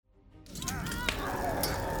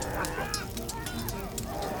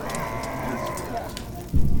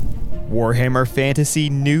Warhammer Fantasy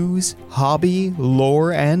news, hobby,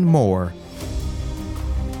 lore, and more.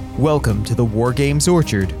 Welcome to the War Games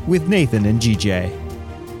Orchard with Nathan and GJ.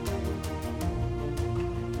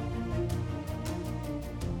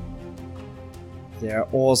 They're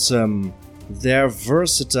awesome, they're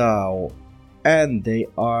versatile, and they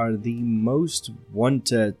are the most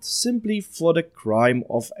wanted simply for the crime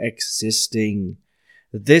of existing.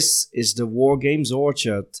 This is the War Games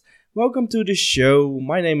Orchard. Welcome to the show.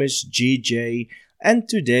 My name is GJ, and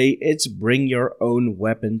today it's Bring Your Own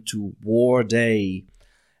Weapon to War Day.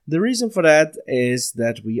 The reason for that is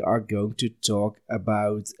that we are going to talk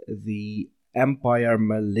about the Empire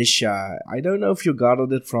Militia. I don't know if you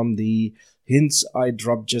gathered it from the hints I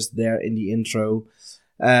dropped just there in the intro,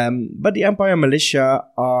 but the Empire Militia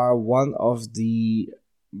are one of the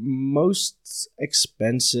most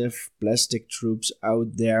expensive plastic troops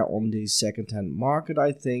out there on the second-hand market,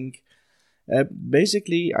 I think.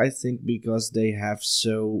 Basically, I think because they have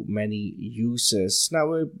so many uses.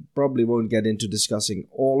 Now, we probably won't get into discussing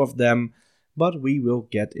all of them, but we will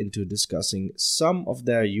get into discussing some of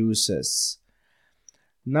their uses.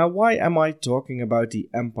 Now, why am I talking about the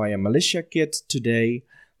Empire Militia kit today?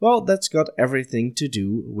 Well, that's got everything to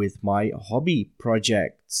do with my hobby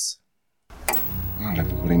projects. Not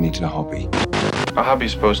everybody needs a hobby. A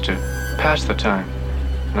hobby's supposed to pass the time,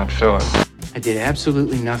 not fill it. I did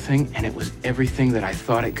absolutely nothing, and it was everything that I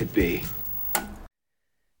thought it could be.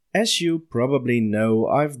 As you probably know,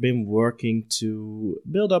 I've been working to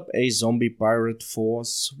build up a zombie pirate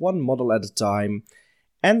force, one model at a time.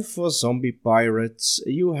 And for zombie pirates,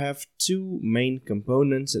 you have two main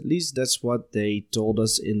components, at least that's what they told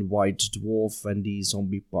us in White Dwarf when the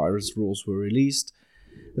zombie pirates rules were released.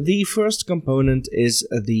 The first component is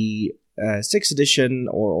the 6th edition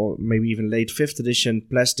or maybe even late 5th edition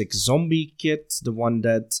plastic zombie kit, the one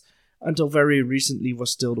that until very recently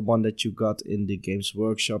was still the one that you got in the Games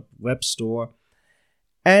Workshop web store.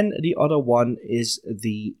 And the other one is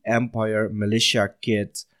the Empire Militia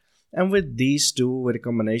kit. And with these two, with a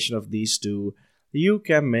combination of these two, you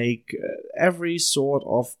can make every sort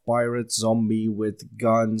of pirate zombie with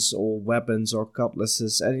guns or weapons or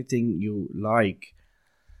cutlasses, anything you like.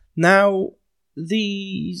 Now,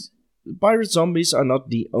 these pirate zombies are not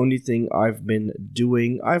the only thing I've been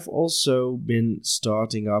doing. I've also been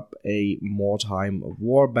starting up a Mordheim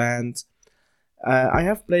warband. I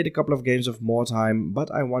have played a couple of games of Mordheim,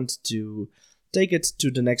 but I want to take it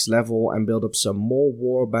to the next level and build up some more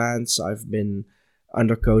warbands. I've been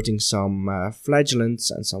undercoating some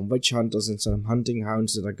flagellants and some witch hunters and some hunting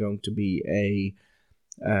hounds that are going to be a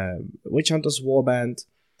witch hunters warband.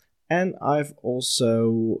 And I've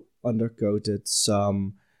also undercoated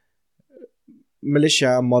some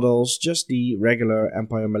militia models, just the regular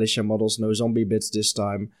Empire Militia models, no zombie bits this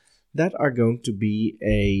time, that are going to be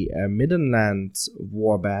a Middenland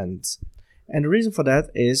warband. And the reason for that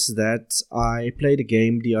is that I played a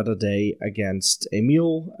game the other day against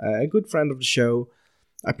Emil, a good friend of the show.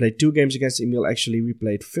 I played 2 games against Emil, actually. We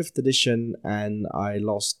played 5th edition and I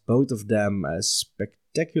lost both of them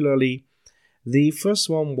spectacularly. The first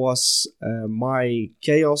one was my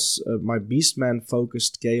chaos, my beastman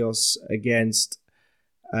focused chaos against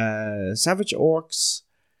savage orcs.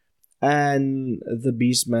 And the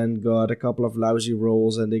beastmen got a couple of lousy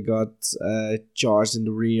rolls and they got charged in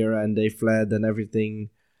the rear and they fled and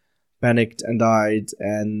everything panicked and died.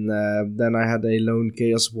 And then I had a lone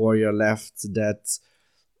chaos warrior left that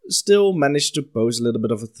still managed to pose a little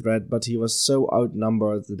bit of a threat, but he was so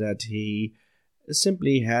outnumbered that he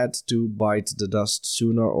simply had to bite the dust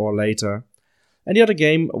sooner or later. And the other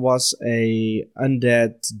game was a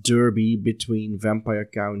undead derby between vampire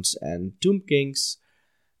counts and tomb kings.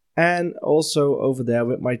 And also over there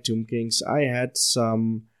with my Tomb Kings, I had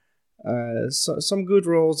some good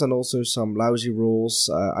rolls and also some lousy rolls.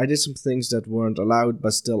 I did some things that weren't allowed,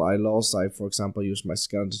 but still I lost. I, for example, used my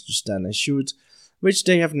skeletons to stand and shoot, which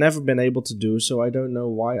they have never been able to do. So I don't know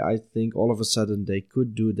why I think all of a sudden they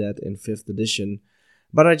could do that in 5th edition.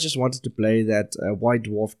 But I just wanted to play that White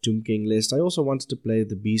Dwarf Tomb King list. I also wanted to play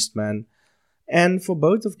the Beastman. And for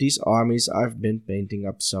both of these armies, I've been painting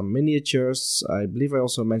up some miniatures. I believe I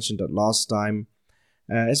also mentioned that last time.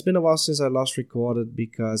 It's been a while since I last recorded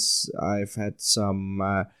because I've had some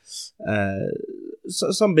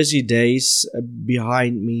busy days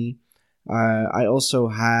behind me. I also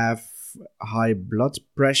have high blood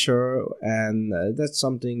pressure, and that's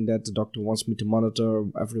something that the doctor wants me to monitor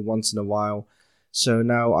every once in a while. So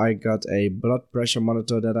now I got a blood pressure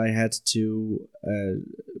monitor that I had to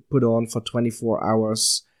put on for 24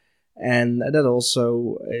 hours And that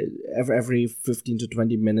also, every 15 to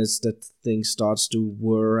 20 minutes, that thing starts to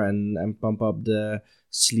whir and pump up the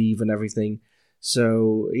sleeve and everything.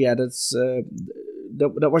 So yeah,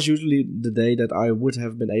 that was usually the day that I would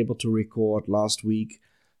have been able to record last week.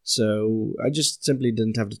 So I just simply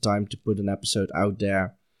didn't have the time to put an episode out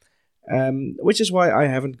there. Which is why I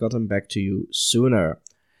haven't gotten back to you sooner.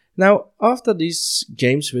 Now, after these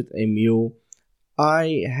games with a mule,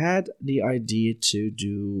 I had the idea to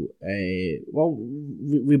do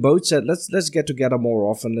we both said let's get together more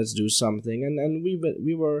often, let's do something, and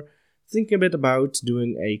we were thinking a bit about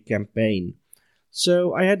doing a campaign.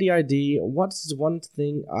 So I had the idea, what's one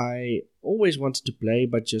thing I always wanted to play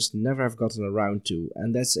but just never have gotten around to,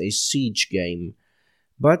 and that's a siege game.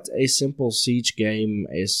 But a simple siege game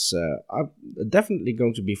is definitely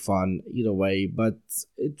going to be fun either way, but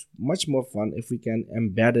it's much more fun if we can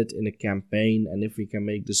embed it in a campaign and if we can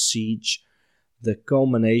make the siege the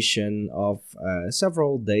culmination of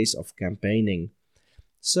several days of campaigning.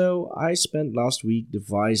 So I spent last week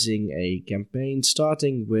devising a campaign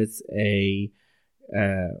starting with a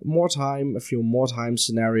Mordheim, a few Mordheim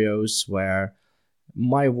scenarios where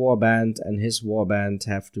my warband and his warband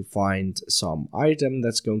have to find some item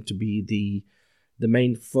that's going to be the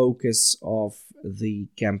main focus of the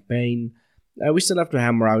campaign. We still have to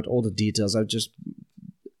hammer out all the details. I've just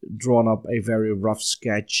drawn up a very rough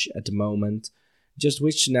sketch at the moment. Just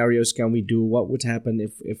which scenarios can we do, what would happen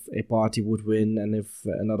if a party would win and if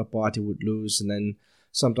another party would lose, and then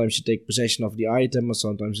sometimes you take possession of the item or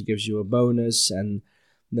sometimes it gives you a bonus, and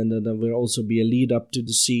then there will also be a lead up to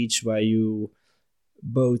the siege where you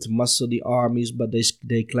both muster the armies, but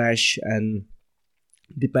they clash, and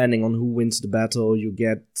depending on who wins the battle, you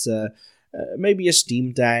get maybe a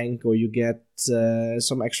steam tank, or you get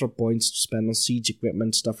some extra points to spend on siege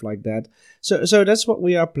equipment, stuff like that. So that's what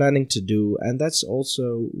we are planning to do, and that's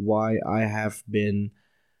also why I have been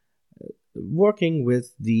working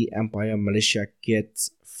with the Empire Militia kit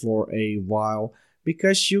for a while,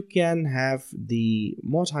 because you can have the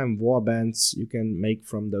Mordheim warbands you can make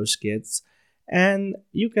from those kits. And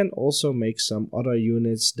you can also make some other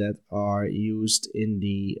units that are used in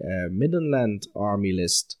the Midland Army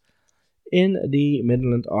list. In the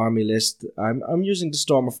Midland Army list, I'm using the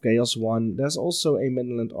Storm of Chaos one. There's also a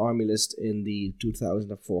Midland Army list in the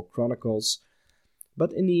 2004 Chronicles.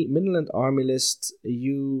 But in the Midland Army list,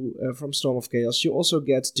 you from Storm of Chaos, you also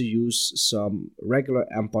get to use some regular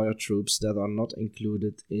Empire troops that are not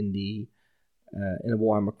included in the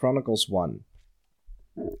Warhammer Chronicles one.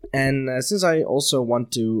 And since I also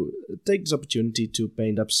want to take this opportunity to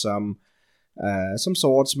paint up some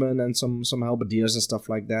swordsmen and some halberdiers and stuff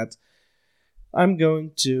like that, I'm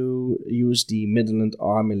going to use the Midland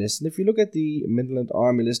Army list. And if you look at the Midland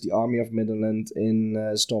Army list, the Army of Midland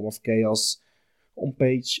in Storm of Chaos, on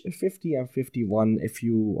page 50 and 51, if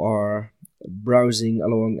you are browsing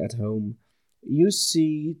along at home, you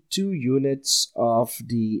see two units of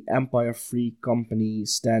the Empire Free Company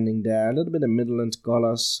standing there, a little bit in Midland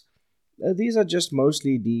colors. These are just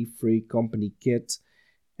mostly the Free Company kit,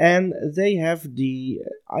 and they have the,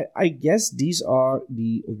 I guess these are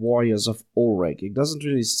the Warriors of Ulric. It doesn't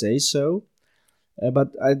really say so,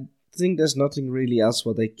 but I think there's nothing really else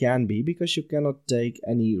what they can be, because you cannot take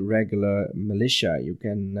any regular militia. You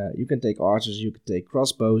can take archers, you can take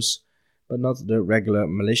crossbows, but not the regular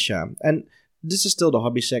militia. And this is still the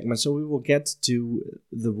hobby segment, so we will get to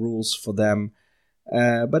the rules for them.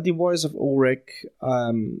 But the Warriors of Ulric,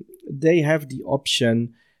 they have the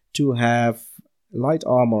option to have light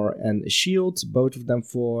armor and a shield, both of them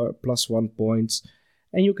for +1 points.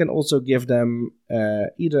 And you can also give them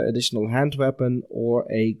either additional hand weapon or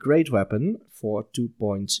a great weapon for 2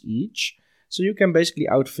 points each. So you can basically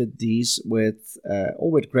outfit these with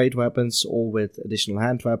all with great weapons, all with additional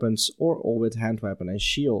hand weapons, or all with hand weapon and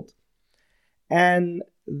shield. And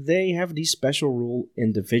they have the special rule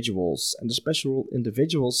individuals. And the special rule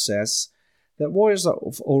individuals says that Warriors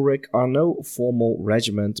of Ulric are no formal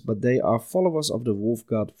regiment, but they are followers of the Wolf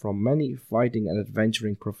God from many fighting and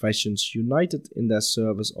adventuring professions united in their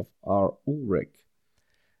service of our Ulric.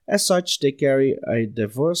 As such, they carry a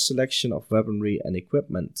diverse selection of weaponry and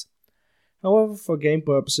equipment. However, for game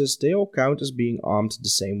purposes, they all count as being armed the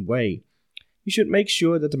same way. You should make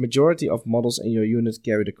sure that the majority of models in your unit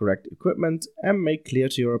carry the correct equipment, and make clear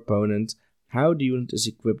to your opponent how the unit is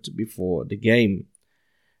equipped before the game.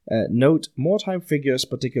 Note, Mordheim figures,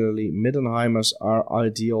 particularly Middenheimers, are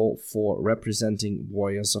ideal for representing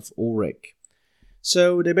Warriors of Ulric.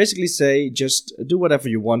 So they basically say, just do whatever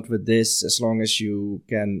you want with this, as long as you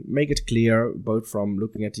can make it clear, both from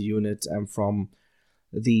looking at the unit and from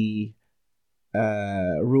the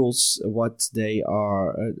rules what they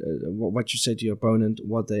are, what you say to your opponent,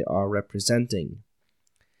 what they are representing.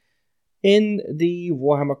 In the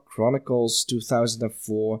Warhammer Chronicles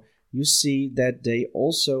 2004, you see that they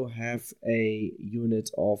also have a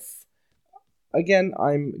unit of, again,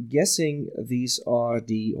 I'm guessing these are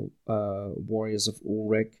the Warriors of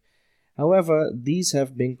Ulric. However, these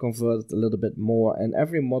have been converted a little bit more, and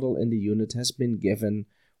every model in the unit has been given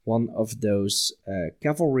one of those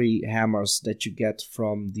cavalry hammers that you get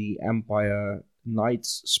from the Empire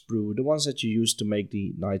Knights sprue, the ones that you use to make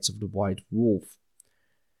the Knights of the White Wolf.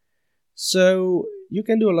 So you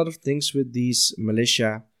can do a lot of things with these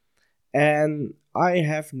militia, and I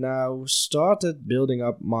have now started building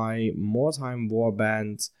up my Mordheim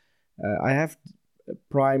warband. I have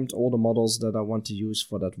primed all the models that I want to use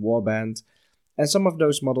for that warband, and some of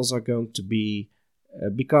those models are going to be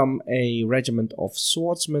become a regiment of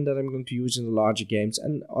swordsmen that I'm going to use in the larger games,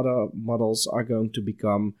 and other models are going to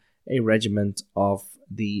become a regiment of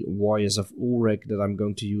the Warriors of Ulric that I'm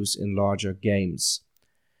going to use in larger games.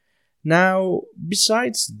 Now,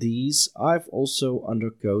 besides these, I've also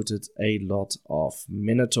undercoated a lot of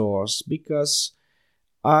Minotaurs because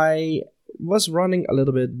I was running a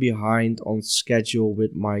little bit behind on schedule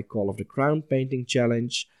with my Call of the Crown painting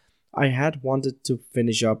challenge. I had wanted to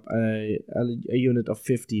finish up a unit of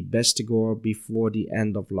 50 Bestigor before the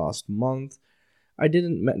end of last month. I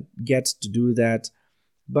didn't get to do that,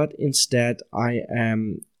 but instead I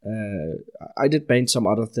did paint some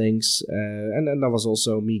other things, and then there was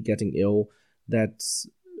also me getting ill that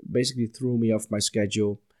basically threw me off my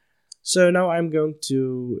schedule. So now I'm going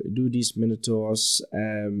to do these Minotaurs,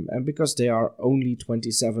 and because they are only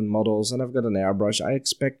 27 models and I've got an airbrush, I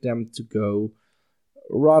expect them to go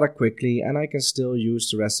rather quickly, and I can still use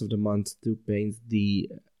the rest of the month to paint the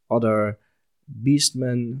other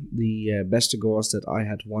Beastmen, the Bestigors that I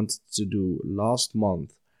had wanted to do last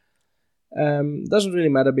month. Doesn't really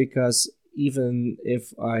matter because even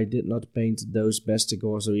if I did not paint those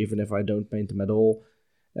Bestigors, or even if I don't paint them at all,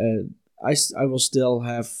 I will still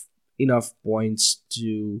have enough points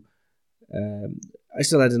to. I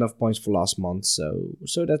still had enough points for last month, so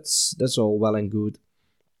that's all well and good.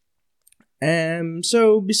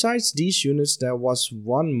 So besides these units, there was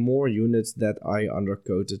one more unit that I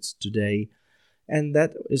undercoated today, and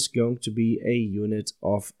that is going to be a unit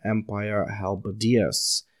of Empire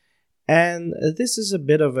Halberdiers. And this is a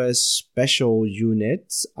bit of a special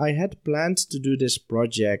unit. I had planned to do this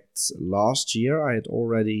project last year. I had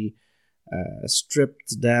already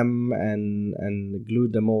stripped them and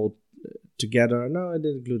glued them all together. No, I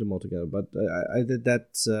didn't glue them all together, but I did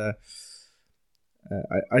that.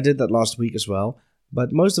 I did that last week as well.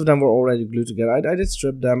 But most of them were already glued together. I did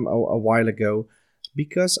strip them a while ago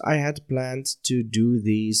because I had planned to do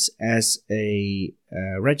these as a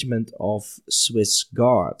regiment of Swiss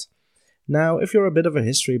Guard. Now, if you're a bit of a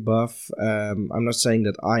history buff, I'm not saying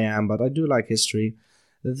that I am, but I do like history.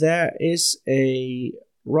 There is a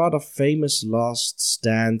rather famous last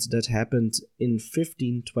stand that happened in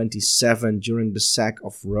 1527 during the sack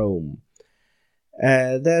of Rome.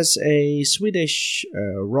 There's a Swedish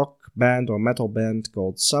rock band or metal band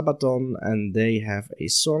called Sabaton, and they have a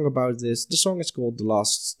song about this. The song is called The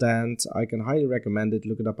Last Stand. I can highly recommend it.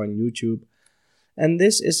 Look it up on YouTube. And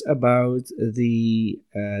this is about the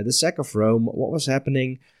sack of Rome, what was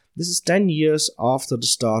happening. This is 10 years after the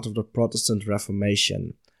start of the Protestant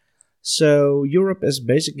Reformation. So Europe is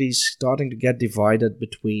basically starting to get divided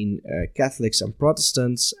between Catholics and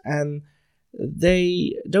Protestants, and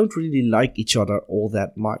they don't really like each other all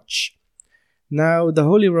that much. Now, the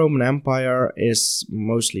Holy Roman Empire is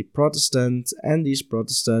mostly Protestant, and these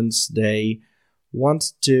Protestants, they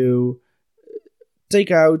want to take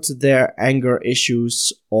out their anger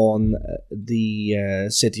issues on the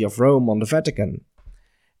city of Rome, on the Vatican.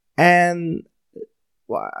 And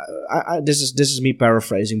this is me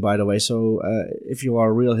paraphrasing, by the way. So if you are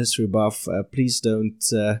a real history buff, please don't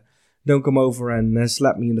come over and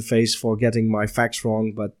slap me in the face for getting my facts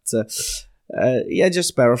wrong. But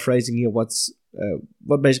just paraphrasing here what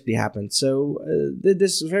basically happened. So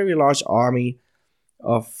this very large army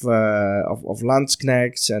of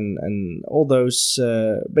Landsknechts and all those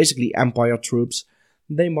basically empire troops,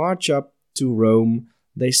 they march up to Rome.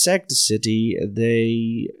 They sack the city.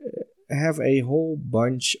 They have a whole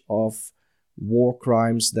bunch of war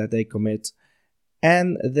crimes that they commit,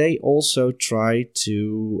 and they also try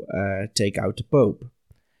to take out the Pope.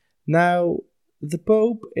 Now, the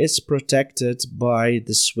Pope is protected by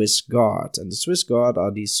the Swiss Guard, and the Swiss Guard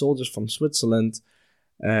are these soldiers from Switzerland.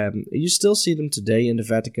 You still see them today in the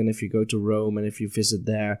Vatican if you go to Rome, and if you visit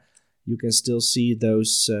there, you can still see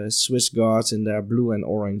those Swiss Guards in their blue and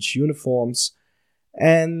orange uniforms.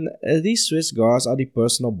 And these Swiss guards are the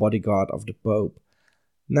personal bodyguard of the Pope.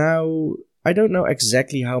 Now, I don't know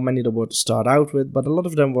exactly how many there were to start out with, but a lot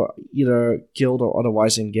of them were either killed or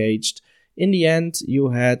otherwise engaged. In the end,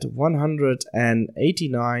 you had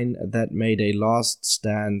 189 that made a last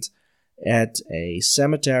stand at a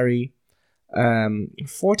cemetery.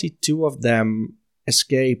 42 of them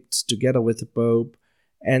escaped together with the Pope,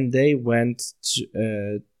 and they went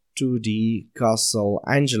to the Castle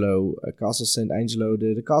Angelo, Castle St. Angelo,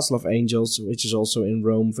 the Castle of Angels, which is also in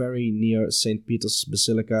Rome, very near St. Peter's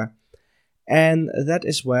Basilica. And that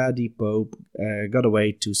is where the Pope got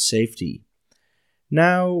away to safety.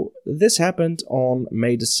 Now, this happened on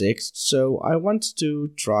May the 6th, so I want to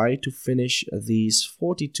try to finish these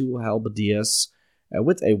 42 halberdiers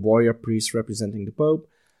with a warrior priest representing the Pope.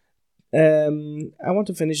 I want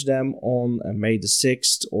to finish them on May the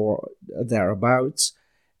 6th or thereabouts.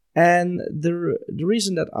 And the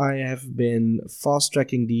reason that I have been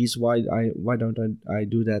fast-tracking these, why don't I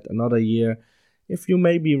do that another year? If you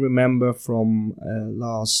maybe remember from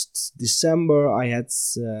last December,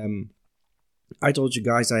 I told you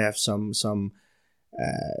guys I have some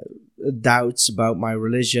doubts about my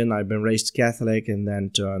religion. I've been raised Catholic and then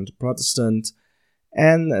turned Protestant.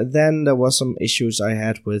 And then there were some issues I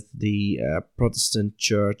had with the Protestant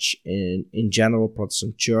church in general,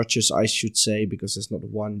 Protestant churches, I should say, because there's not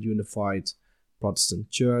one unified Protestant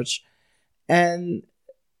church. And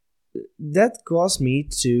that caused me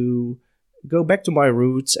to go back to my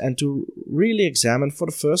roots and to really examine for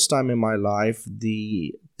the first time in my life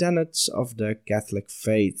the tenets of the Catholic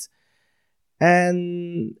faith.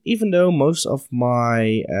 And even though most of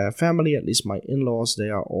my family, at least my in-laws, they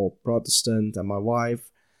are all Protestant, and my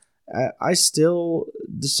wife, I still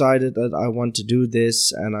decided that I want to do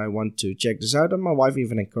this and I want to check this out. And my wife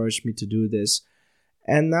even encouraged me to do this.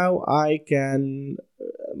 And now I can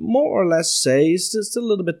more or less say, still a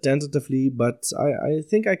little bit tentatively, but I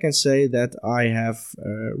think I can say that I have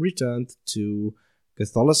returned to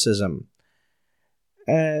Catholicism.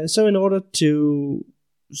 So in order to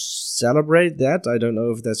celebrate that, I don't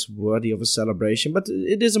know if that's worthy of a celebration, but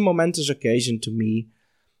it is a momentous occasion to me.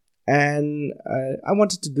 And I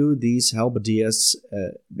wanted to do these halberdiers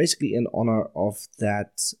basically in honor of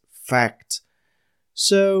that fact.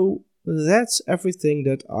 So that's everything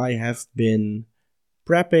that I have been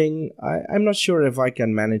prepping. I'm not sure if I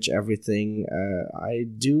can manage everything. I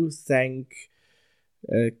do thank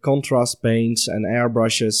contrast paints and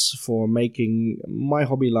airbrushes for making my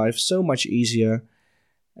hobby life so much easier.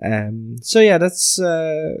 So yeah, that's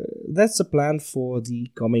the plan for the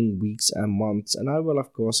coming weeks and months, and I will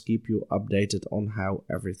of course keep you updated on how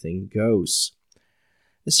everything goes.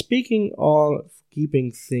 Speaking of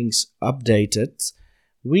keeping things updated,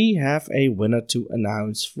 we have a winner to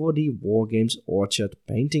announce for the Wargames Orchard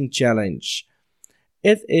Painting Challenge.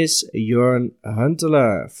 It is Jörn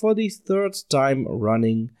Huntelaar. For the third time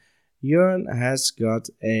running, Jörn has got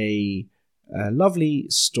a lovely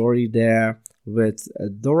story there with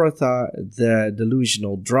Dorotha the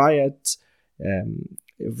Delusional Dryad,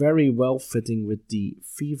 very well fitting with the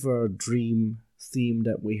fever dream theme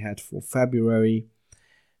that we had for February.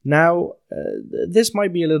 Now, this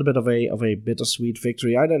might be a little bit of a bittersweet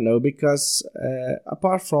victory, I don't know, because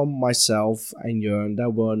apart from myself and Jörn, there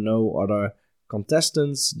were no other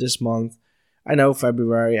contestants this month. I know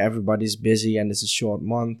February, everybody's busy and it's a short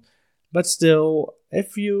month, but still,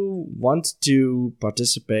 if you want to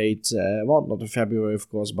participate, well, not in February of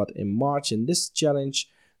course, but in March in this challenge,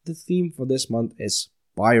 the theme for this month is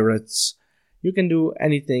pirates. You can do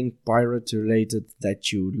anything pirate related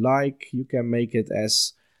that you like. You can make it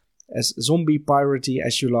as zombie piratey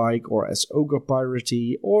as you like, or as ogre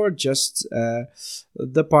piratey, or just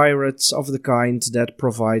the pirates of the kind that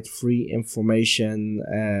provide free information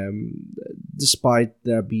despite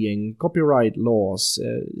there being copyright laws.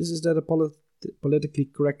 Is that a politically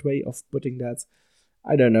correct way of putting that?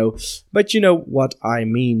 I don't know, but you know what I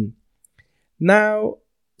mean. Now,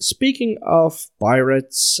 speaking of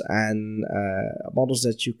pirates and models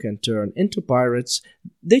that you can turn into pirates,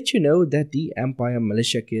 did you know that the Empire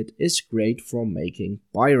Militia Kit is great for making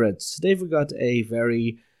pirates? They've got a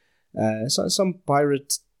very some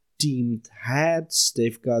pirate themed hats.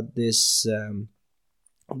 They've got this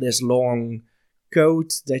this long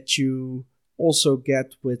coat that you also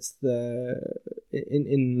get with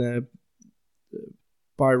in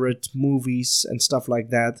pirate movies and stuff like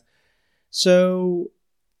that. So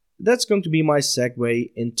that's going to be my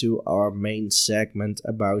segue into our main segment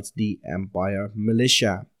about the Empire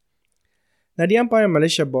Militia. Now, the Empire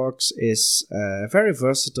Militia box is very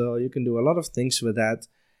versatile. You can do a lot of things with that.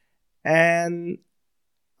 And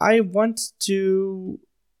I want to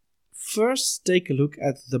First, take a look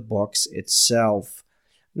at the box itself.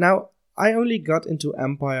 Now, I only got into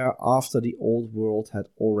Empire after the old world had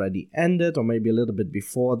already ended, or maybe a little bit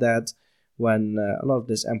before that, when a lot of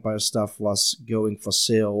this Empire stuff was going for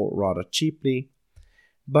sale rather cheaply.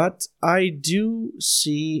 But I do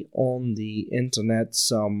see on the internet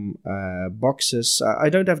some boxes. I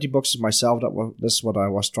don't have the boxes myself, that's what I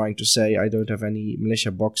was trying to say. I don't have any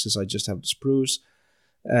militia boxes, I just have the sprues.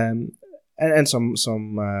 And some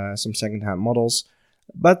second-hand models.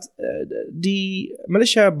 But the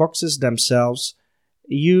militia boxes themselves,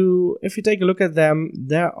 if you take a look at them,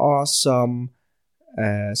 there are some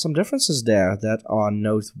differences there that are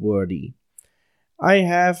noteworthy. I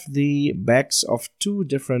have the backs of two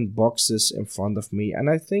different boxes in front of me, and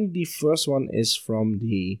I think the first one is from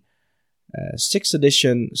the 6th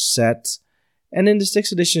edition set. And in the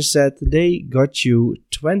 6th edition set, they got you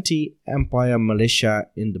 20 Empire Militia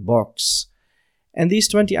in the box. And these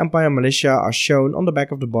 20 Empire Militia are shown on the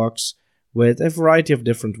back of the box with a variety of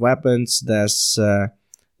different weapons. There's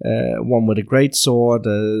one with a great sword,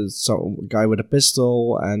 some guy with a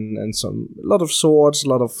pistol, and a lot of swords, a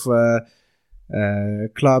lot of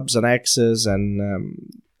clubs and axes and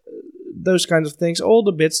those kinds of things. All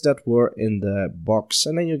the bits that were in the box.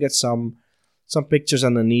 And then you get some pictures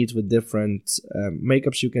underneath with different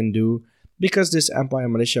makeups you can do, because this Empire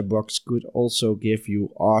Militia box could also give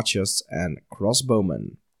you archers and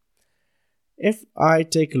crossbowmen. If I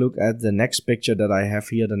take a look at the next picture that I have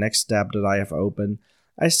here, the next tab that I have open,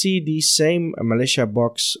 I see the same militia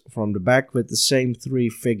box from the back with the same three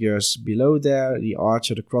figures below there, the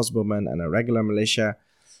archer, the crossbowman and a regular militia,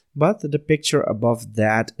 but the picture above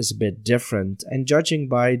that is a bit different, and judging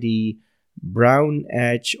by the brown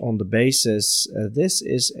edge on the bases, this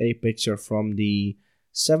is a picture from the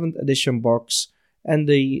 7th edition box, and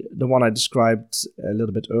the one I described a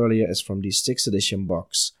little bit earlier is from the 6th edition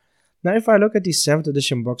box. Now if I look at the 7th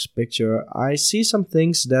edition box picture, I see some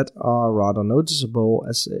things that are rather noticeable,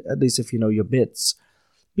 at least if you know your bits,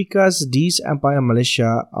 because these Empire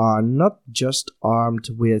Militia are not just armed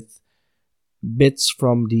with bits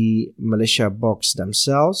from the militia box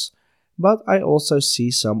themselves, but I also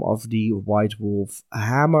see some of the White Wolf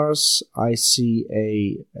hammers. I see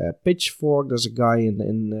a pitchfork. There's a guy in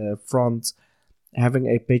the front having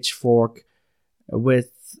a pitchfork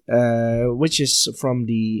with which is from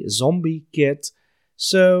the zombie kit.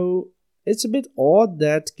 So it's a bit odd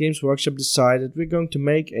that Games Workshop decided we're going to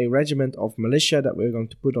make a regiment of militia that we're going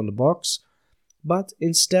to put on the box, but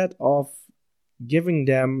instead of giving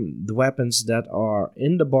them the weapons that are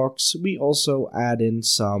in the box, we also add in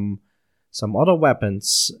some other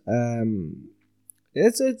weapons.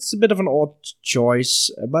 It's a bit of an odd choice,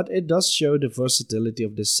 but it does show the versatility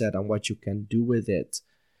of this set and what you can do with it.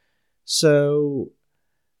 So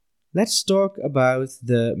let's talk about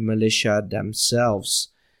the militia themselves.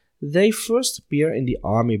 They first appear in the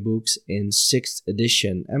army books in 6th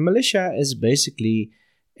edition, and militia is basically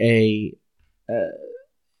an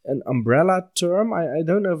umbrella term. I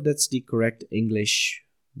don't know if that's the correct English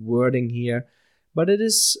wording here, but it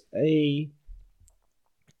is a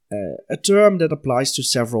term that applies to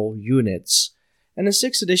several units. And in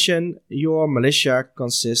 6th edition, your militia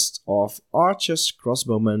consists of archers,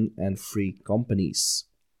 crossbowmen, and 3 companies.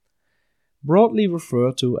 Broadly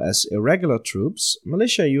referred to as irregular troops,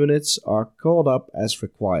 militia units are called up as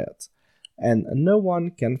required, and no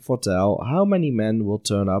one can foretell how many men will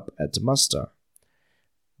turn up at the muster.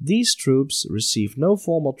 These troops receive no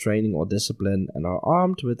formal training or discipline and are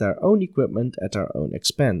armed with their own equipment at their own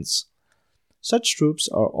expense. Such troops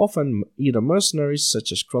are often either mercenaries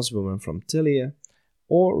such as crossbowmen from Tilia,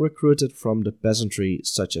 or recruited from the peasantry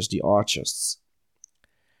such as the archers.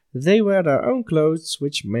 They wear their own clothes,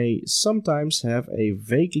 which may sometimes have a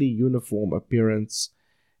vaguely uniform appearance,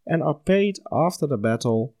 and are paid after the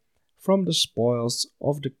battle from the spoils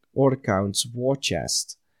of the count's war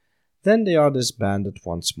chest. Then they are disbanded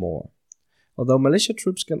once more. Although militia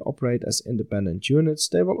troops can operate as independent units,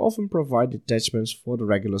 they will often provide detachments for the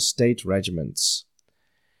regular state regiments.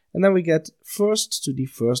 And then we get first to the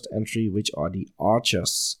first entry, which are the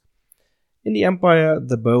archers. In the Empire,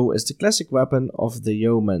 the bow is the classic weapon of the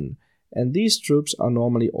yeoman, and these troops are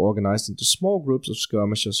normally organized into small groups of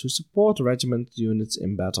skirmishers who support regiment units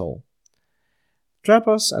in battle.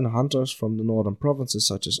 Trappers and hunters from the northern provinces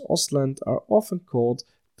such as Ostland are often called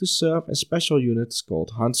to serve in special units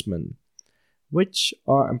called huntsmen, which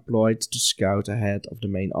are employed to scout ahead of the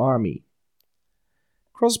main army.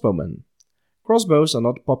 Crossbowmen. Crossbows are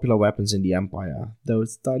not popular weapons in the Empire, though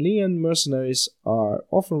Thalian mercenaries are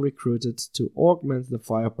often recruited to augment the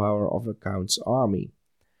firepower of a count's army.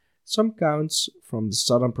 Some counts from the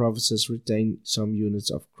southern provinces retain some units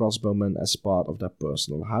of crossbowmen as part of their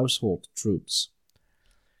personal household troops.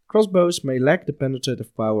 Crossbows may lack the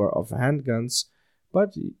penetrative power of handguns,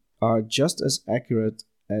 but are just as accurate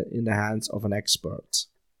in the hands of an expert.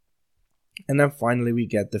 And then finally we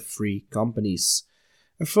get the free companies.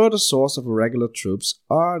 A further source of irregular troops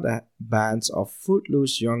are the bands of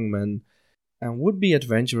footloose young men and would-be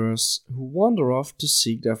adventurers who wander off to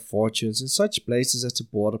seek their fortunes in such places as the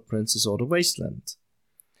Border Princes or the Wasteland.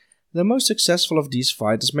 The most successful of these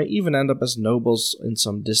fighters may even end up as nobles in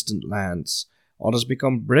some distant lands. Others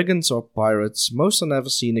become brigands or pirates, most are never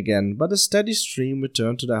seen again, but a steady stream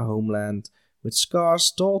return to their homeland, with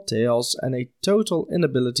scars, tall tales, and a total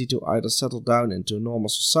inability to either settle down into normal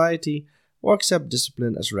society or accept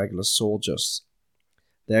discipline as regular soldiers.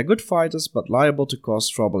 They are good fighters but liable to cause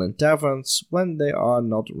trouble in taverns when they are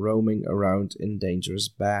not roaming around in dangerous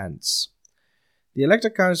bands. The Elector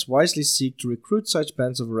Counts wisely seek to recruit such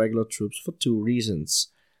bands of irregular troops for two reasons.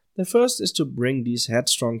 The first is to bring these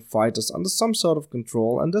headstrong fighters under some sort of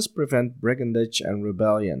control and thus prevent brigandage and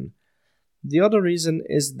rebellion. The other reason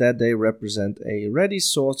is that they represent a ready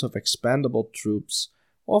source of expendable troops,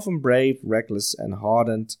 often brave, reckless, and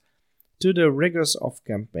hardened to the rigors of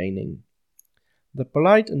campaigning. The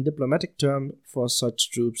polite and diplomatic term for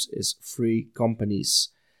such troops is free companies.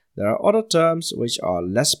 There are other terms which are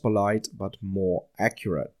less polite but more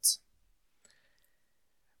accurate.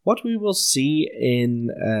 What we will see in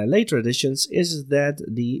later editions is that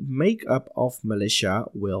the makeup of militia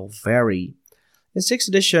will vary. In 6th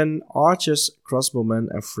edition, archers, crossbowmen,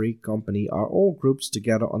 and free company are all grouped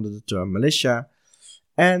together under the term militia,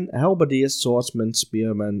 and halberdiers, swordsmen,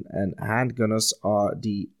 spearmen, and handgunners are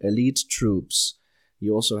the elite troops.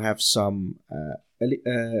 You also have some, they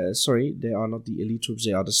are not the elite troops,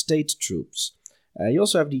 they are the state troops. You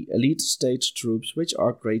also have the elite state troops, which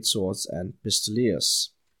are greatswords and pistoliers.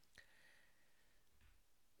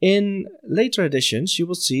 In later editions, you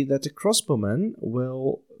will see that the crossbowmen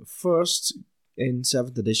will first, in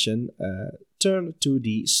 7th edition, turn to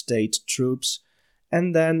the state troops,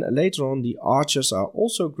 and then later on the archers are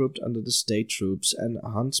also grouped under the state troops, and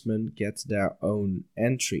huntsmen get their own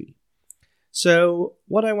entry. So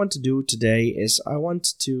what I want to do today is I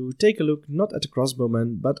want to take a look not at the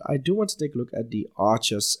crossbowmen, but I do want to take a look at the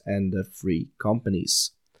archers and the free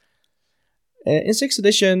companies. In 6th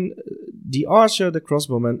edition, the archer, the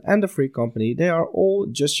crossbowman, and the free company, they are all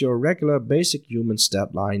just your regular basic human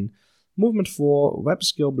stat line. Movement 4, weapon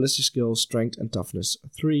skill, ballistic skill, strength and toughness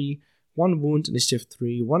 3, 1 wound, initiative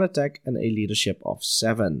 3, 1 attack, and a leadership of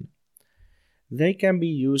 7. They can be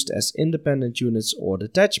used as independent units or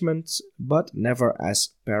detachments, but never as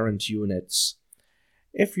parent units.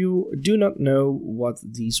 If you do not know what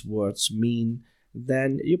these words mean,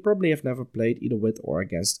 then you probably have never played either with or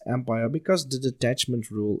against Empire, because the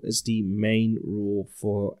detachment rule is the main rule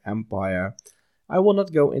for Empire. I will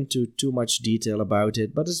not go into too much detail about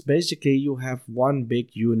it, but it's basically you have one big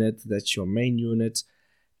unit that's your main unit,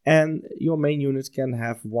 and your main unit can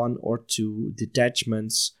have 1 or 2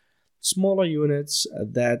 detachments, smaller units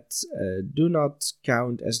that do not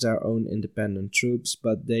count as their own independent troops,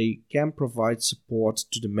 but they can provide support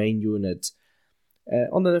to the main unit.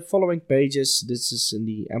 On the following pages, this is in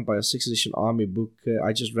the Empire 6th edition army book,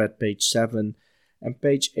 I just read page 7, and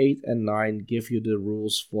page 8 and 9 give you the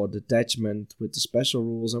rules for detachment with the special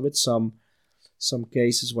rules and with some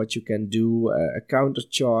cases what you can do, a counter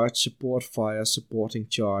charge, support fire, supporting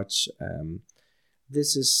charge.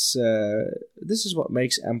 This is what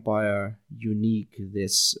makes Empire unique,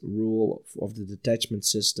 this rule of the detachment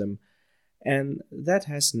system, and that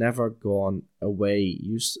has never gone away.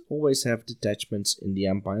 You always have detachments in the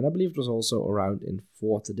Empire, and I believe it was also around in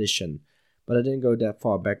 4th edition, but I didn't go that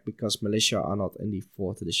far back because militia are not in the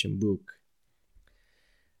 4th edition book.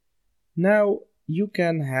 Now you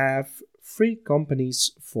can have free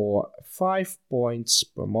companies for 5 points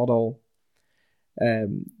per model.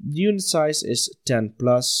 The unit size is 10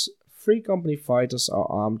 plus. Free company fighters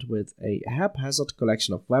are armed with a haphazard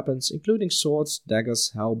collection of weapons, including swords,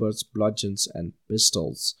 daggers, halberds, bludgeons, and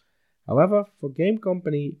pistols. However, for game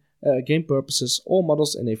purposes, all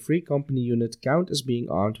models in a free company unit count as being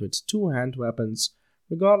armed with 2 hand weapons,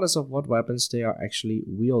 regardless of what weapons they are actually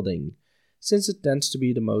wielding, since it tends to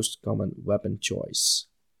be the most common weapon choice.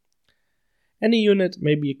 Any unit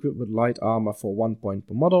may be equipped with light armor for 1 point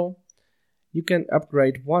per model. You can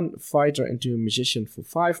upgrade 1 fighter into a magician for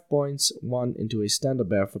 5 points, 1 into a standard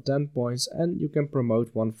bearer for 10 points, and you can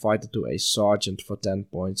promote 1 fighter to a sergeant for 10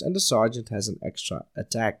 points, and the sergeant has an extra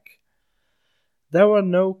attack. There were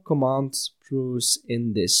no command crews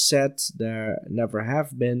in this set, there never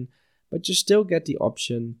have been, but you still get the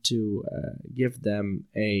option to give them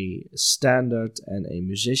a standard and a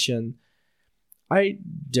musician. I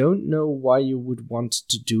don't know why you would want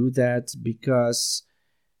to do that, because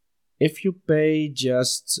if you pay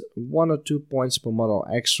just 1 or 2 points per model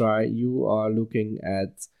extra, you are looking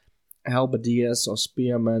at halberdiers or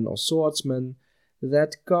spearmen or swordsmen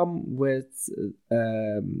that come with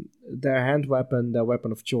their hand weapon, their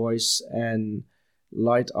weapon of choice, and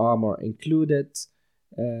light armor included.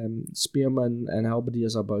 Spearmen and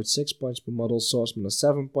halberdiers are about 6 points per model, swordsmen are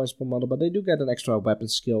 7 points per model, but they do get an extra weapon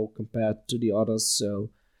skill compared to the others, so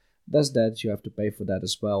there's that, you have to pay for that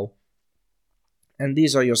as well. And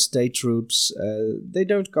these are your state troops. They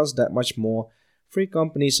don't cost that much more. Free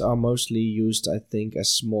companies are mostly used, I think,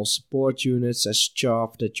 as small support units, as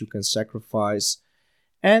chaff that you can sacrifice.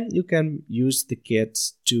 And you can use the kit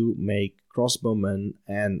to make crossbowmen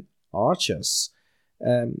and archers.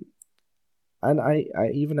 And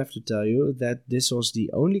I even have to tell you that this was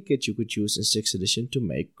the only kit you could use in 6th edition to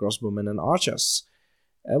make crossbowmen and archers.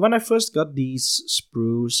 When I first got these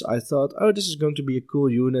sprues, I thought, oh, this is going to be a cool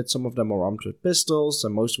unit. Some of them are armed with pistols,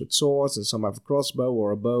 and most with swords, and some have a crossbow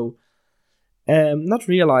or a bow. Not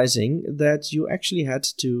realizing that you actually had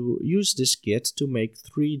to use this kit to make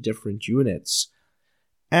 3 different units.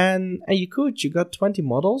 And you got 20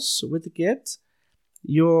 models with the kit.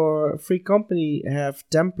 Your free company have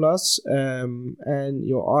 10 plus, and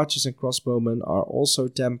your archers and crossbowmen are also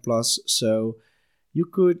 10 plus, so you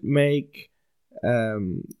could make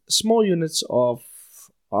small units of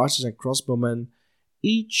archers and crossbowmen.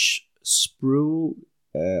 Each sprue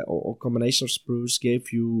or combination of sprues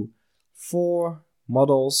gave you 4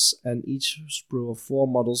 models, and each sprue of 4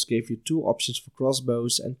 models gave you 2 options for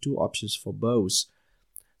crossbows and 2 options for bows.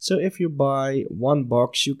 So if you buy 1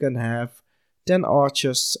 box, you can have 10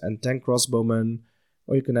 archers and 10 crossbowmen,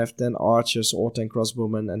 or you can have 10 archers or 10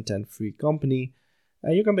 crossbowmen and 10 free company.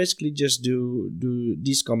 You can basically just do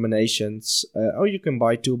these combinations, or you can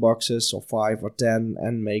buy 2 boxes or 5 or 10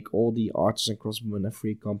 and make all the archers and crossbowmen and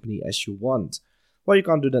free company as you want. Well, you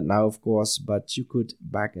can't do that now, of course, but you could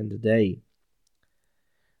back in the day.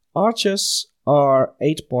 Archers are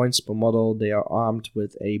 8 points per model. They are armed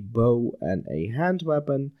with a bow and a hand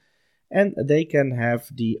weapon, and they can have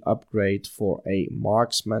the upgrade for a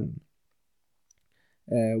marksman,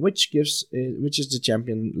 which is the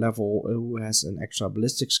champion level who has an extra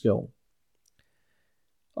ballistic skill.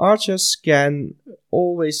 Archers can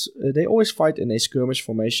always fight in a skirmish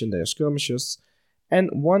formation. They are skirmishers, and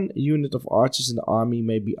 1 unit of archers in the army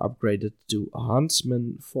may be upgraded to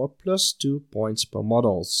huntsmen for plus 2 points per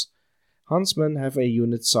models. Huntsmen have a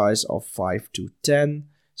unit size of 5 to 10,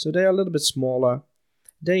 so they are a little bit smaller.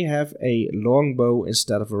 They have a longbow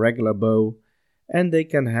instead of a regular bow, and they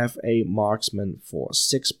can have a marksman for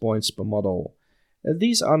 6 points per model.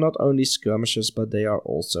 These are not only skirmishers, but they are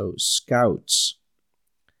also scouts.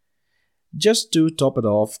 Just to top it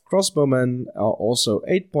off, crossbowmen are also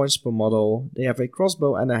 8 points per model. They have a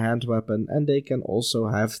crossbow and a hand weapon, and they can also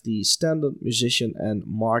have the standard musician and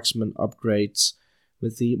marksman upgrades,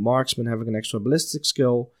 with the marksman having an extra ballistic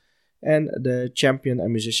skill, and the champion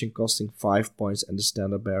and musician costing 5 points and the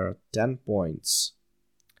standard bearer 10 points.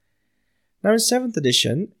 Now in 7th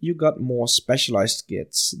edition, you got more specialized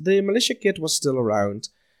kits. The militia kit was still around,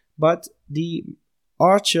 but the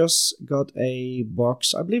archers got a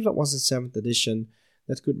box, I believe that was in 7th edition,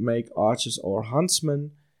 that could make archers or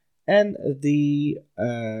huntsmen, and the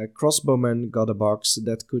crossbowmen got a box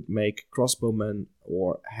that could make crossbowmen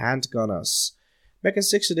or handgunners. Back in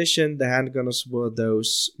 6th edition, the handgunners were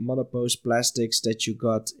those monopose plastics that you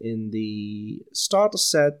got in the starter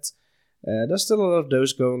set. There's still a lot of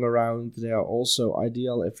those going around. They are also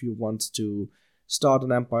ideal if you want to start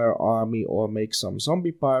an Empire army or make some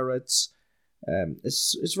zombie pirates.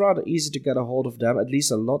 It's rather easy to get a hold of them, at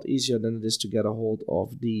least a lot easier than it is to get a hold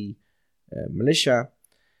of the militia.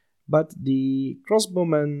 But the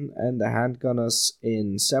crossbowmen and the handgunners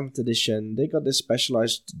in 7th edition, they got this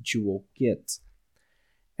specialized dual kit.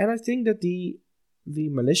 And I think that the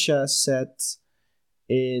militia set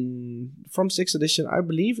from 6th edition, I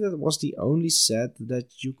believe that was the only set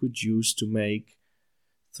that you could use to make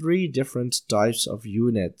 3 different types of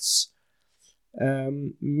units.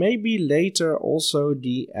 Maybe later also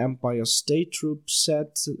the Empire State Troop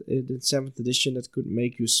set in 7th edition that could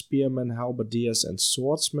make you spearmen, halberdiers and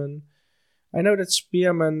swordsmen. I know that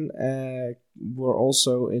spearmen were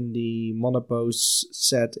also in the monopose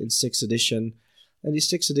set in 6th edition, and the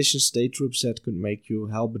 6th edition State Troop set could make you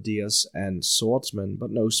halberdiers and swordsmen,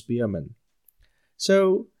 but no spearmen.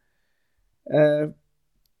 So,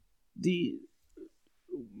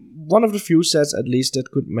 one of the few sets at least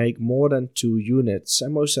that could make more than 2 units,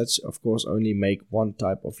 and most sets of course only make one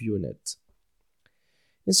type of unit.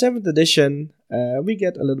 In 7th edition we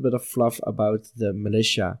get a little bit of fluff about the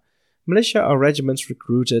militia. Militia are regiments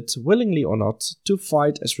recruited, willingly or not, to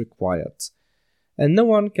fight as required, and no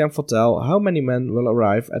one can foretell how many men will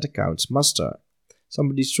arrive at a count's muster. Some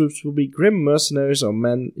of these troops will be grim mercenaries or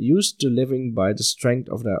men used to living by the strength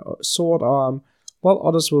of their sword arm, while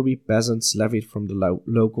others will be peasants levied from the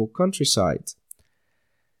local countryside.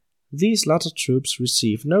 These latter troops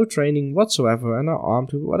receive no training whatsoever and are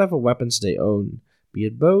armed with whatever weapons they own, be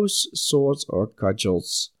it bows, swords, or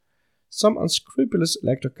cudgels. Some unscrupulous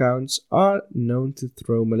elector counts are known to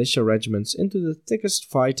throw militia regiments into the thickest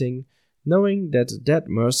fighting, knowing that dead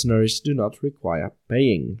mercenaries do not require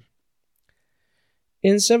paying.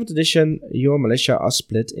 In 7th edition, your militia are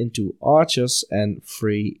split into archers and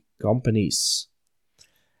free companies.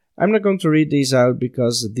 I'm not going to read these out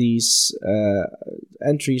because these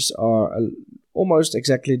entries are almost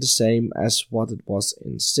exactly the same as what it was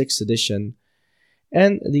in 6th edition,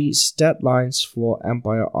 and the stat lines for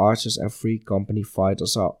Empire archers and free company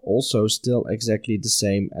fighters are also still exactly the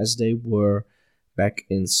same as they were back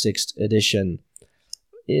in 6th edition.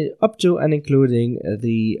 Up to and including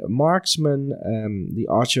the marksman, the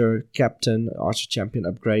archer captain, archer champion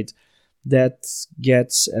upgrade that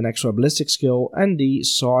gets an extra ballistic skill, and the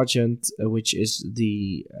sergeant, which is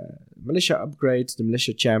the militia upgrade, the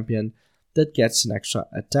militia champion, that gets an extra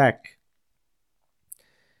attack.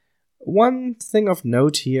 One thing of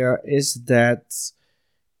note here is that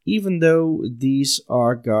even though these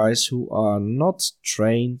are guys who are not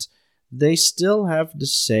trained, they still have the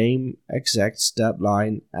same exact stat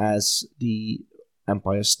line as the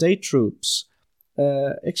Empire State troops,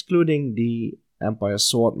 excluding the Empire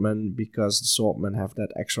Swordmen, because the Swordmen have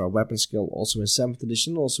that extra weapon skill also in 7th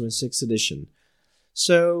edition, also in 6th edition.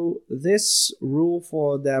 So this rule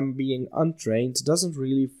for them being untrained doesn't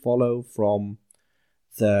really follow from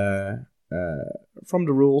the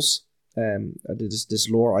rules. This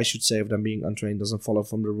lore, I should say, of them being untrained doesn't follow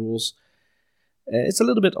from the rules. It's a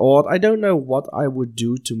little bit odd. I don't know what I would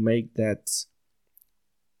do to make that,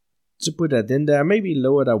 to put that in there. Maybe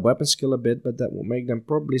lower their weapon skill a bit, but that will make them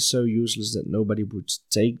probably so useless that nobody would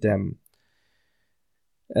take them.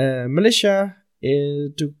 Militia,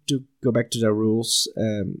 to go back to their rules,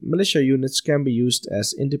 militia units can be used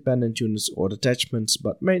as independent units or detachments,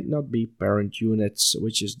 but may not be parent units,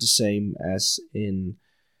 which is the same as in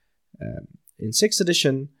 6th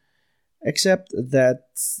edition. Except that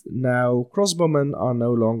now crossbowmen are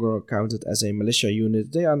no longer counted as a militia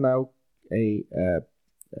unit. They are now a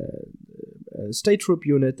state troop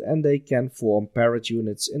unit, and they can form parent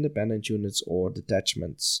units, independent units, or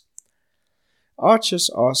detachments. Archers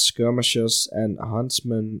are skirmishers, and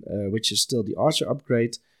huntsmen, which is still the archer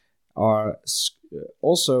upgrade, are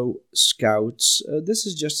also scouts. This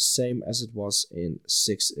is just the same as it was in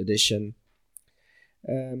 6th edition.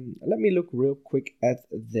 Let me look real quick at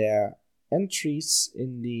their entries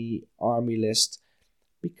in the army list,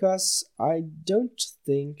 because I don't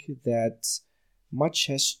think that much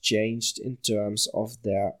has changed in terms of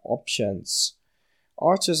their options.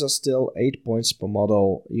 Archers are still 8 points per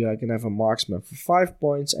model. You can have a marksman for 5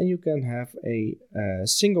 points, and you can have a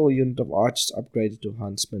single unit of archers upgraded to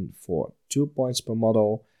huntsman for 2 points per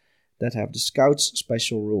model that have the scouts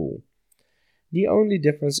special rule. The only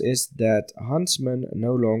difference is that huntsmen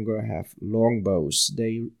no longer have longbows.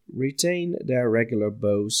 They retain their regular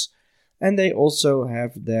bows, and they also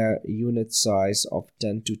have their unit size of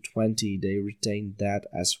 10 to 20. They retain that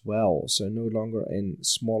as well, so no longer in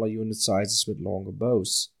smaller unit sizes with longer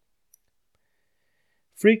bows.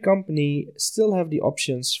 Free company still have the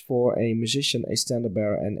options for a musician, a standard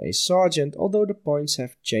bearer, and a sergeant, although the points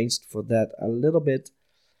have changed for that a little bit.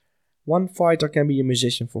 One fighter can be a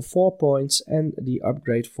musician for 4 points, and the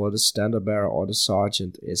upgrade for the standard bearer or the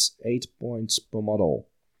sergeant is 8 points per model.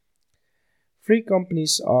 Free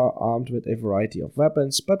companies are armed with a variety of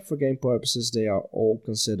weapons, but for game purposes they are all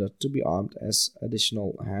considered to be armed as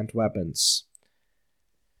additional hand weapons.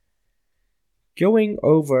 Going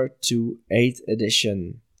over to 8th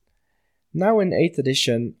edition. Now in 8th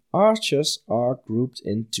edition, archers are grouped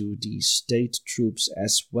into the state troops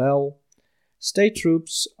as well. State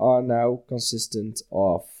troops are now consistent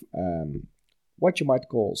of what you might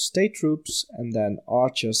call state troops, and then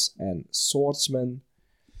archers and swordsmen.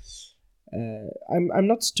 I'm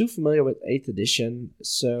not too familiar with 8th edition,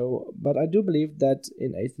 but I do believe that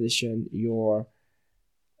in 8th edition your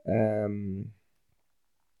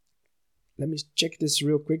let me check this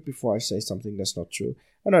real quick before I say something that's not true.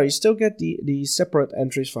 Oh no, you still get the separate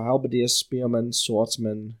entries for halberdiers, spearmen,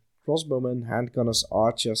 swordsmen, crossbowmen, handgunners,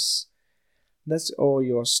 archers. That's all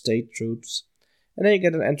your state troops. And then you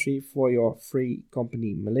get an entry for your free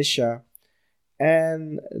company militia.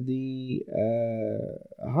 And the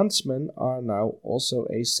huntsmen are now also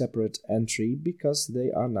a separate entry because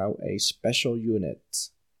they are now a special unit.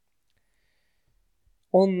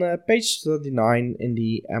 On page 39 in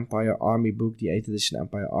the Empire Army book, the 8th edition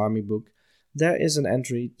Empire Army book, there is an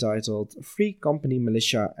entry titled Free Company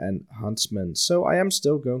Militia and Huntsmen. So I am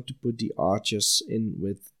still going to put the archers in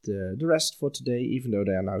with the rest for today, even though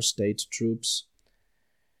they are now state troops.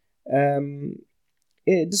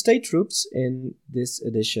 The state troops in this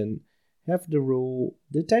edition have the rule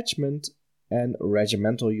detachment and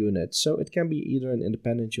regimental unit. So it can be either an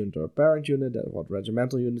independent unit or a parent unit, that's what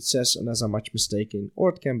regimental unit says, unless I'm much mistaken, or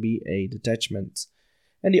it can be a detachment.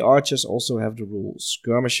 And the archers also have the rule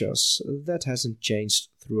skirmishers. That hasn't changed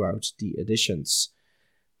throughout the editions.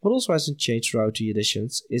 What also hasn't changed throughout the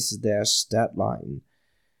editions is their stat line.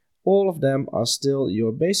 All of them are still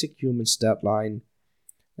your basic human stat line.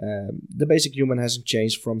 The basic human hasn't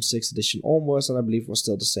changed from 6th edition onwards, and I believe was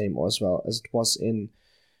still the same as well as it was in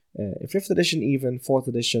 5th edition, even 4th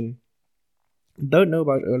edition. Don't know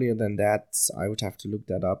about earlier than that, I would have to look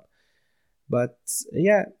that up. But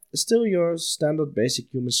yeah, still your standard basic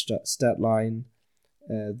human stat line.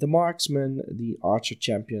 The marksman, the archer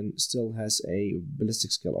champion, still has a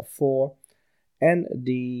ballistic skill of 4. And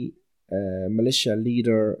the militia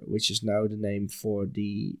leader, which is now the name for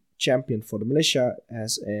the champion for the militia,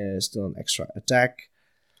 has still an extra attack.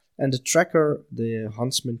 And the tracker, the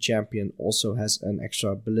huntsman champion, also has an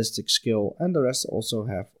extra ballistic skill, and the rest also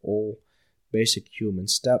have all basic human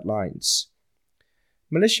stat lines.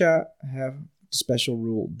 Militia have the special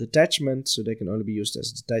rule detachment, so they can only be used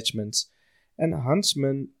as detachments. And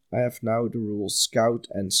huntsmen have now the rule scout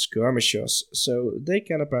and skirmishers, so they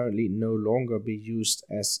can apparently no longer be used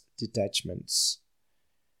as detachments.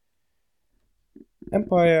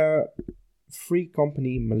 Empire Free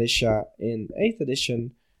Company Militia in 8th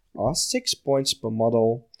edition are 6 points per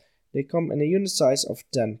model. They come in a unit size of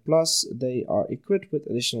 10 plus. They are equipped with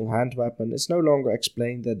additional hand weapon. It's no longer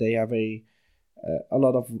explained that they have a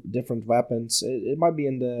lot of different weapons. It might be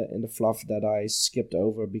in the fluff that I skipped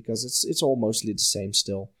over because it's all mostly the same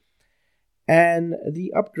still. And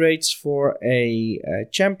the upgrades for a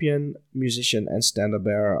champion, musician, and standard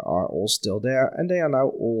bearer are all still there, and they are now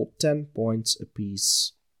all 10 points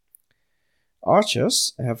apiece.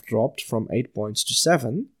 Archers have dropped from 8 points to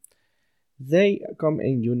 7. They come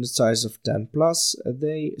in unit size of 10 plus.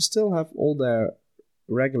 They still have all their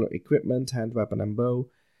regular equipment, hand weapon and bow.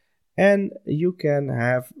 And you can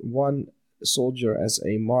have one soldier as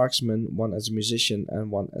a marksman, one as a musician, and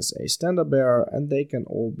one as a standard bearer, and they can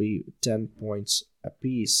all be 10 points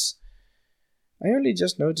apiece. I only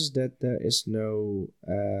just noticed that there is no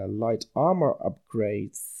light armor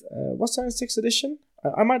upgrade. Was there in 6th edition?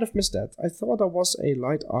 I might have missed that. I thought there was a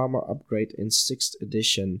light armor upgrade in 6th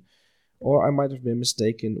edition, or I might have been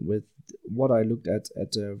mistaken with what I looked at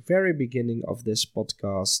the very beginning of this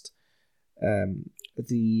podcast,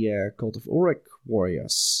 the Cult of Ulric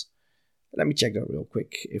warriors. Let me check that real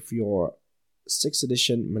quick, if your 6th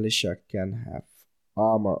edition militia can have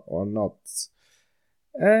armor or not.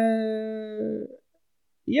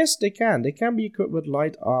 Yes, they can. They can be equipped with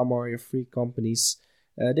light armor, your free companies.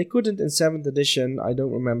 They couldn't in 7th edition, I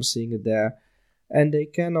don't remember seeing it there. And they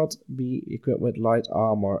cannot be equipped with light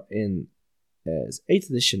armor in 8th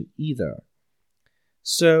edition either.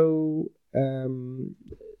 So,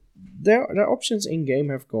 their options in-game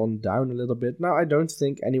have gone down a little bit. Now, I don't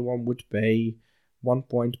think anyone would pay 1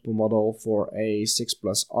 point per model for a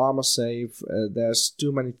 6+ armor save. There's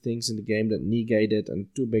too many things in the game that negate it,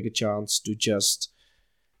 and too big a chance to just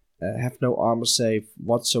have no armor save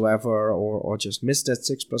whatsoever, or just miss that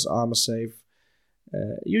 6+ armor save.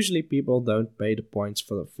 Usually people don't pay the points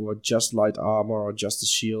for just light armor or just the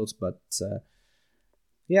shield, but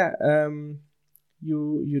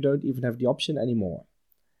you don't even have the option anymore.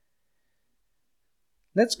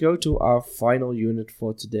 Let's go to our final unit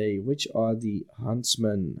for today, which are the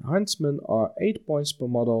Huntsmen. Huntsmen are 8 points per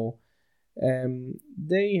model.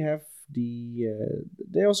 They have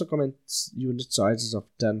they also come in unit sizes of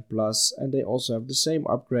 10 plus, and they also have the same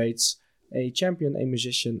upgrades: a champion, a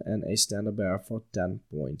musician, and a standard bearer for 10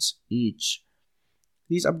 points each.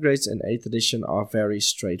 These upgrades in 8th edition are very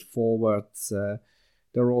straightforward.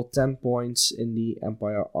 They're all 10 points in the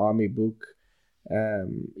Empire Army book.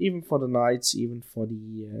 Even for the knights, even for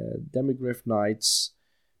the demigryph knights,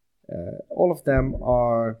 all of them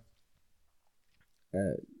are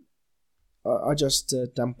are just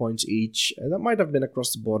 10 points each. That might have been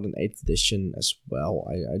across the board in 8th edition as well.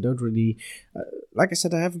 I don't really... like I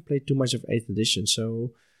said, I haven't played too much of 8th edition,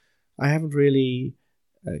 so I haven't really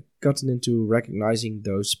gotten into recognizing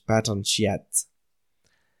those patterns yet.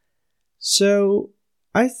 So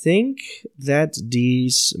I think that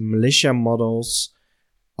these militia models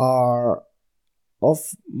are of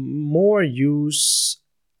more use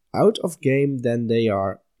out of game than they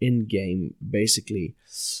are in game, basically.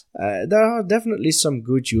 There are definitely some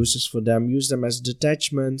good uses for them. Use them as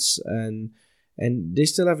detachments, and they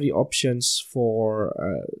still have the options for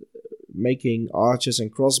making archers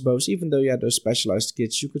and crossbows. Even though you had those specialized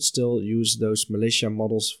kits, you could still use those militia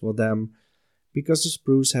models for them, because the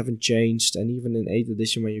sprues haven't changed. And even in 8th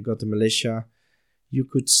edition, when you got the militia, you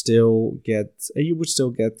would still get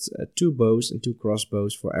 2 bows and 2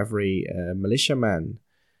 crossbows for every militiaman.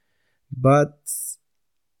 But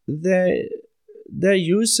their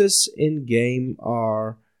uses in game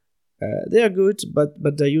are they are good,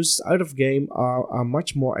 but their uses out of game are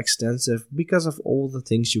much more extensive because of all the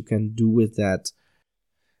things you can do with that.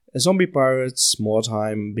 Zombie pirates,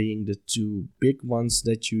 Mordheim being the 2 big ones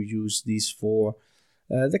that you use these for.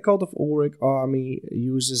 The Cult of Ulric army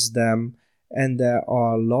uses them, and there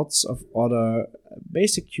are lots of other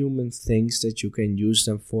basic human things that you can use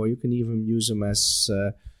them for. You can even use them as...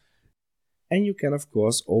 and you can, of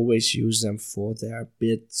course, always use them for their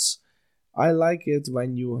bits. I like it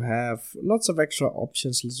when you have lots of extra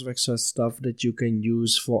options, lots of extra stuff that you can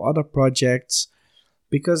use for other projects,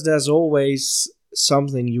 because there's always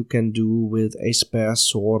something you can do with a spare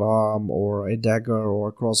sword arm or a dagger or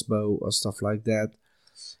a crossbow or stuff like that.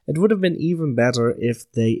 It would have been even better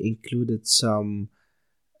if they included some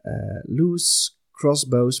loose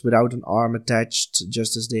crossbows without an arm attached,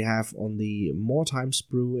 just as they have on the Mordheim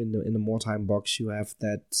sprue. In the Mordheim box, you have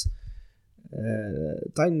that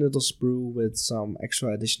tiny little sprue with some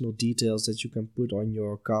extra additional details that you can put on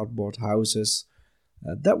your cardboard houses.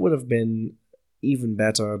 That would have been even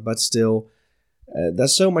better, but still,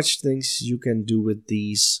 there's so much things you can do with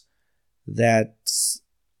these that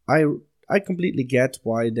I completely get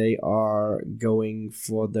why they are going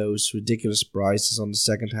for those ridiculous prices on the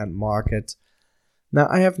second-hand market. Now,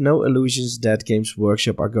 I have no illusions that Games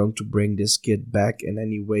Workshop are going to bring this kit back in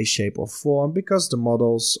any way, shape or form, because the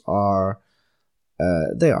models are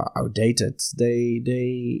outdated.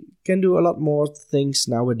 They can do a lot more things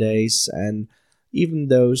nowadays, and even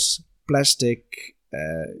those plastic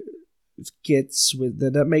kits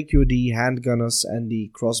that make you the handgunners and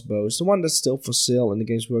the crossbows, the one that's still for sale in the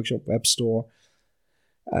Games Workshop web store,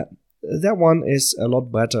 that one is a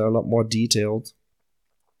lot better, a lot more detailed.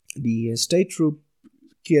 The State Troop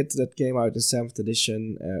kit that came out in 7th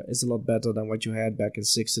edition is a lot better than what you had back in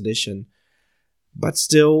 6th edition. But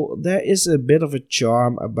still, there is a bit of a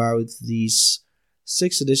charm about these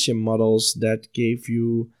 6th edition models that gave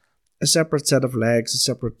you a separate set of legs, a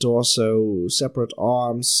separate torso, separate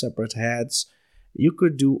arms, separate heads. You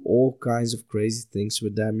could do all kinds of crazy things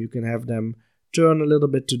with them. You can have them turn a little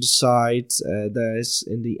bit to the side. There's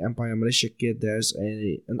in the Empire Militia kit, there's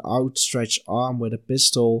an outstretched arm with a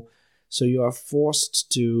pistol. So you are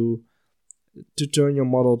forced to turn your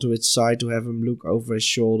model to its side to have him look over his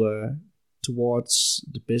shoulder towards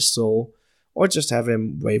the pistol, or just have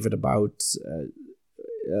him wave it about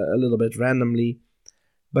a little bit randomly.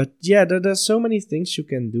 But yeah, there's so many things you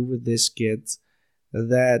can do with this kit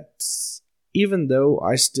that even though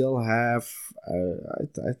I still have,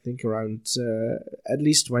 I think around at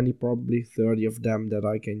least 20, probably 30 of them that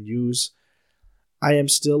I can use, I am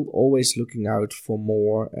still always looking out for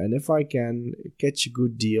more. And if I can catch a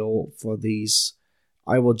good deal for these,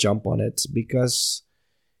 I will jump on it, because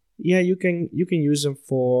yeah, you can use them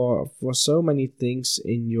for so many things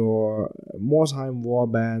in your Mordheim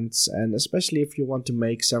warbands, and especially if you want to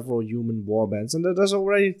make several human warbands. And there's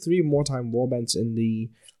already 3 Mordheim warbands in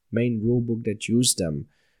the main rulebook that use them.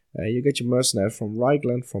 You get your mercenaries from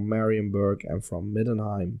Reichland, from Marienburg, and from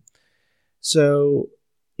Middenheim. So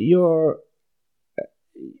you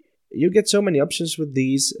get so many options with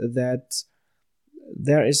these that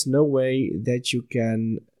there is no way that you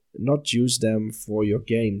can not use them for your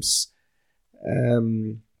games.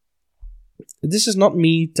 This is not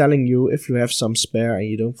me telling you if you have some spare and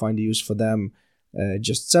you don't find a use for them,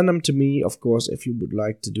 just send them to me. Of course, if you would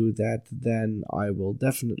like to do that, then I will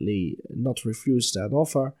definitely not refuse that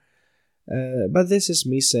offer. But this is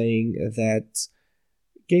me saying that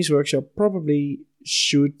Games Workshop probably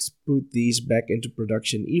should put these back into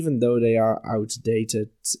production, even though they are outdated.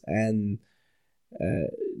 And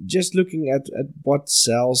just looking at what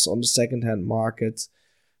sells on the second-hand market,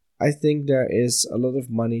 I think there is a lot of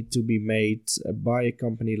money to be made by a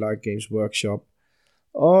company like Games Workshop.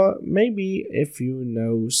 Or maybe if you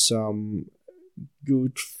know some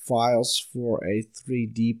good files for a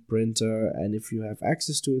 3D printer, and if you have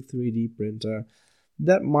access to a 3D printer,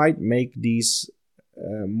 that might make these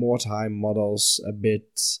Mordheim models a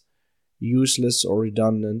bit useless or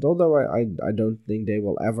redundant, although I don't think they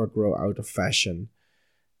will ever grow out of fashion.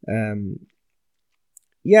 Back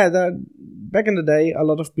in the day, a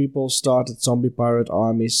lot of people started zombie pirate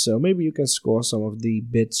armies, so maybe you can score some of the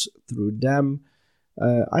bits through them.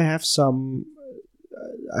 I have some.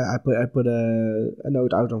 I put a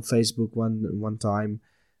note out on Facebook one time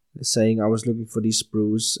saying I was looking for these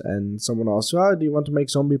sprues, and someone asked, "Oh, do you want to make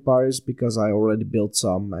zombie pirates? Because I already built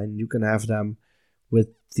some, and you can have them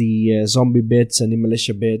with the zombie bits and the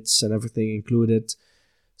militia bits and everything included."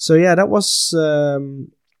 So yeah, that was a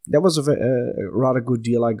rather good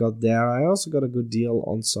deal I got there. I also got a good deal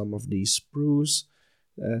on some of these sprues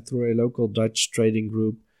through a local Dutch trading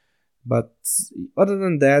group. But other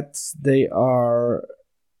than that, they are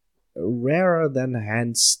rarer than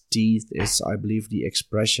hen's teeth is, I believe, the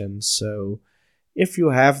expression. So if you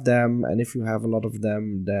have them, and if you have a lot of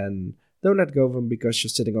them, then don't let go of them because you're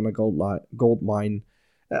sitting on a gold mine.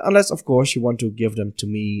 Unless, of course, you want to give them to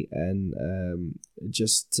me and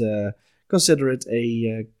just consider it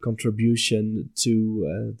a contribution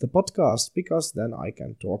to the podcast, because then I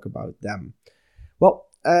can talk about them. Well,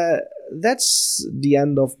 that's the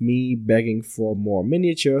end of me begging for more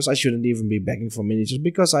miniatures. I shouldn't even be begging for miniatures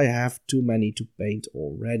because I have too many to paint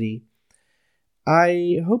already.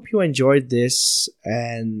 I hope you enjoyed this,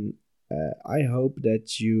 and I hope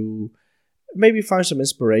that you maybe find some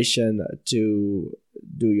inspiration to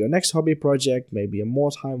do your next hobby project, maybe a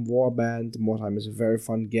Mordheim warband. Mordheim is a very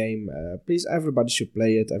fun game. Please, everybody should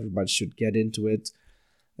play it. Everybody should get into it.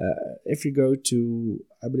 If you go to,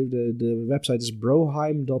 I believe the website is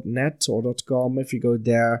broheim.net or .com. If you go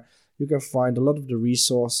there, you can find a lot of the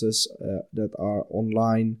resources that are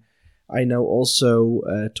online. I know also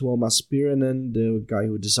Tuomas Pirinen, the guy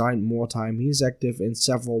who designed Mordheim. He's active in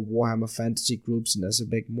several Warhammer fantasy groups, and there's a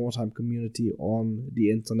big Mordheim community on the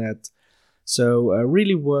internet. So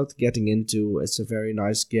really worth getting into. It's a very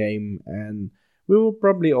nice game, and we will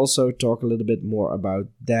probably also talk a little bit more about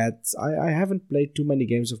that. I haven't played too many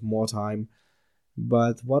games of Mordheim,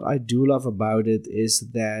 but what I do love about it is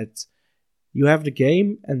that you have the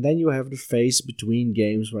game, and then you have the phase between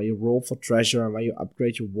games where you roll for treasure and where you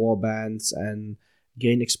upgrade your warbands and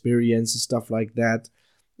gain experience and stuff like that.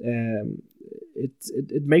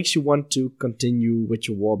 It makes you want to continue with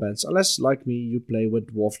your warbands. Unless, like me, you play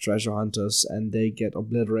with dwarf treasure hunters and they get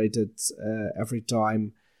obliterated every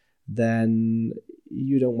time, then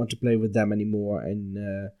you don't want to play with them anymore, and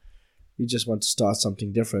you just want to start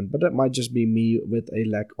something different. But that might just be me with a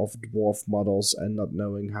lack of dwarf models and not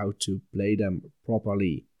knowing how to play them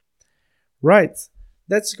properly. Right,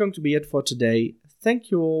 that's going to be it for today.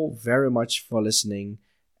 Thank you all very much for listening,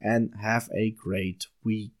 and have a great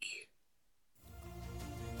week.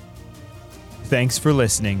 Thanks for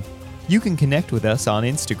listening. You can connect with us on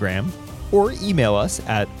Instagram or email us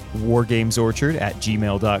at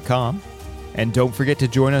wargamesorchard@gmail.com. And don't forget to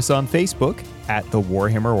join us on Facebook at the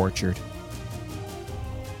Warhammer Orchard.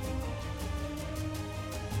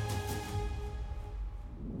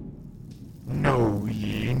 Know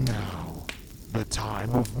ye now, the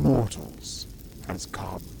time of mortals has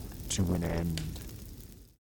come to an end.